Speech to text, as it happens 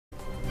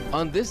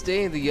On this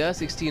day in the year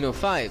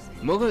 1605,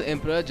 Mughal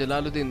Emperor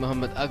Jalaluddin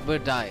Muhammad Akbar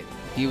died.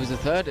 He was the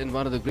third and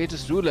one of the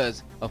greatest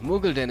rulers of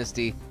Mughal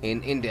dynasty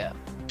in India.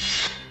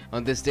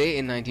 On this day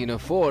in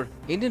 1904,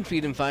 Indian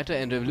freedom fighter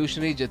and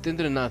revolutionary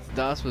Jatindranath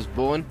Das was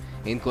born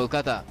in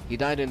Kolkata. He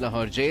died in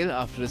Lahore jail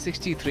after a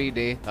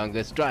 63-day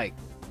hunger strike.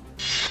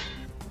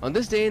 On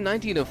this day in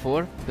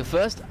 1904, the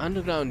first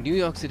underground New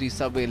York City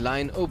subway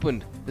line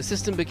opened. The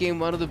system became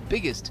one of the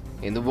biggest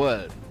in the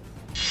world.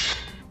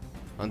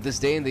 On this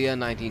day in the year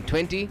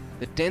 1920,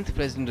 the 10th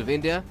President of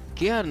India,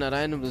 K.R.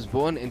 Narayanan, was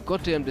born in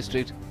Kottayam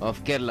district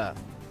of Kerala.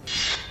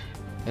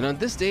 And on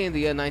this day in the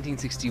year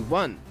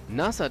 1961,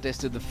 NASA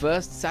tested the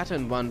first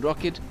Saturn I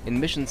rocket in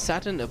mission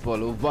Saturn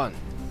Apollo 1.